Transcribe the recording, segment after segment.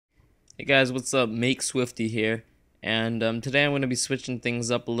Hey guys, what's up? Make Swifty here, and today I'm going to be switching things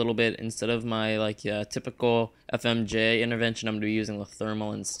up a little bit. Instead of my typical FMJ intervention, I'm going to be using the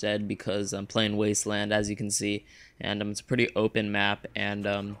thermal instead because I'm playing Wasteland, as you can see, and it's a pretty open map.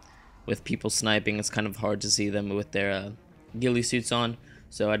 And with people sniping, it's kind of hard to see them with their ghillie suits on.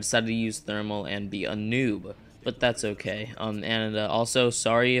 So I decided to use thermal and be a noob, but that's okay. Also,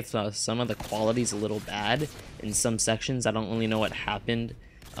 sorry if some of the quality is a little bad in some sections. I don't really know what happened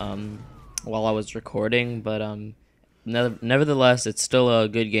while I was recording, but nevertheless, it's still a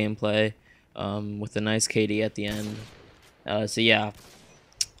good gameplay with a nice KD at the end. So yeah,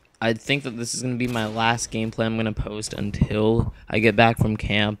 I think that this is going to be my last gameplay I'm going to post until I get back from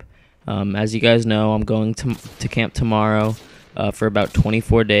camp. As you guys know, I'm going to camp tomorrow for about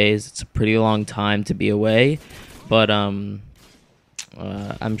 24 days. It's a pretty long time to be away, but I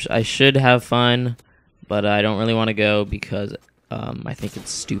should have fun, but I don't really want to go because I think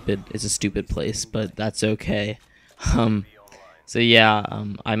it's stupid. It's a stupid place, but that's okay. So yeah,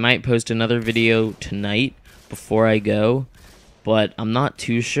 I might post another video tonight before I go, but I'm not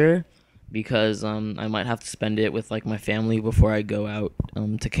too sure because I might have to spend it with like my family before I go out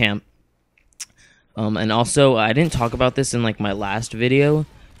to camp. And also, I didn't talk about this in like my last video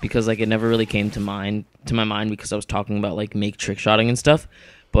because like it never really came to my mind because I was talking about like make trickshotting and stuff.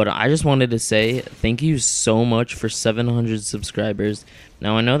 But I just wanted to say thank you so much for 700 subscribers.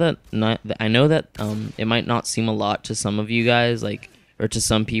 Now I know that it might not seem a lot to some of you guys, like, or to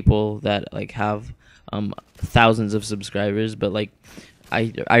some people that like have thousands of subscribers, but like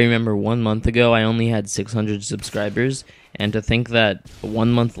I remember 1 month ago I only had 600 subscribers, and to think that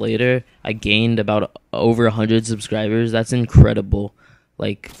 1 month later I gained about over 100 subscribers, that's incredible.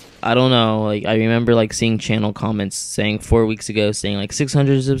 Like, I don't know, like I remember like seeing channel comments saying 4 weeks ago saying like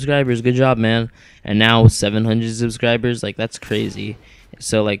 600 subscribers, good job man, and now 700 subscribers, like that's crazy.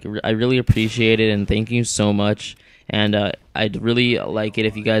 So like I really appreciate it and thank you so much. And I'd really like it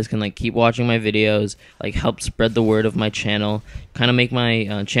if you guys can like keep watching my videos, like help spread the word of my channel, kind of make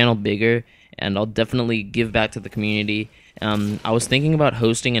my channel bigger, and I'll definitely give back to the community. I was thinking about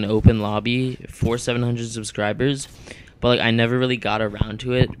hosting an open lobby for 700 subscribers, but like I never really got around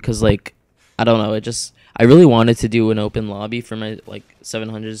to it because like I don't know, I really wanted to do an open lobby for my like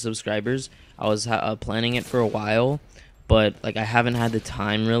 700 subscribers. I was planning it for a while, but like I haven't had the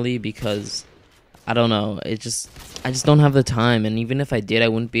time really because I don't know, I just don't have the time, and even if I did I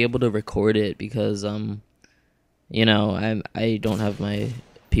wouldn't be able to record it because you know, I don't have my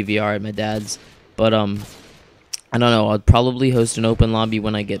PVR at my dad's. But I don't know, I'll probably host an open lobby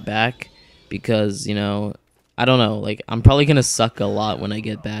when I get back because, you know, I don't know, like I'm probably gonna suck a lot when I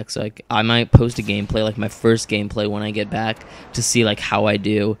get back, so like I might post a gameplay, like my first gameplay when I get back, to see like how I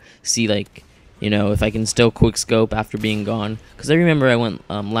do, see like, you know, if I can still quick scope after being gone. Because I remember I went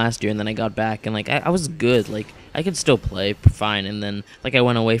last year and then I got back and like I was good, like I could still play fine, and then like I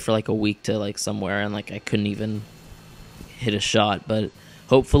went away for like a week to like somewhere and like I couldn't even hit a shot. But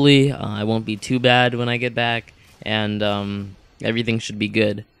hopefully I won't be too bad when I get back, and everything should be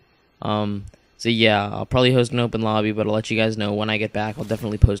good. So yeah, I'll probably host an open lobby, but I'll let you guys know when I get back. I'll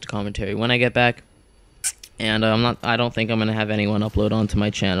definitely post a commentary when I get back. And I don't think I'm gonna have anyone upload onto my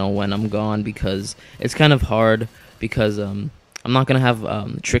channel when I'm gone because it's kind of hard because I'm not gonna have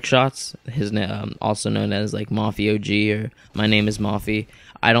Trickshots, his also known as like Mafia OG, or my name is Mafi.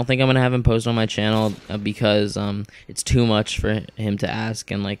 I don't think I'm gonna have him post on my channel because it's too much for him to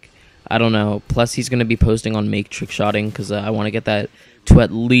ask, and like I don't know. Plus he's gonna be posting on Make Trickshotting because I want to get that to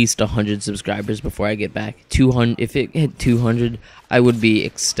at least 100 subscribers before I get back. 200, if it hit 200, I would be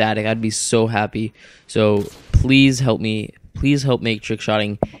ecstatic. I'd be so happy. So please help me. Please help Make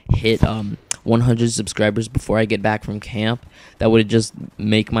Trickshotting hit 100 subscribers before I get back from camp. That would just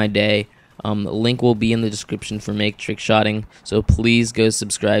make my day. The link will be in the description for Make Trickshotting, so please go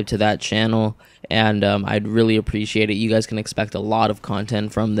subscribe to that channel, and I'd really appreciate it. You guys can expect a lot of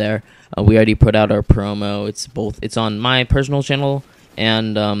content from there. We already put out our promo. It's on my personal channel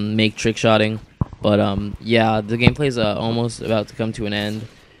and Make Trickshotting. But yeah, the gameplay is almost about to come to an end.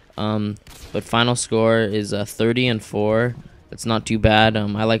 But final score is 30-4. It's not too bad.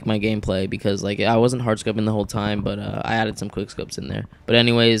 I like my gameplay because like I wasn't hard scoping the whole time, but I added some quick scopes in there. But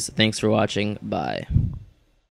anyways, thanks for watching. Bye.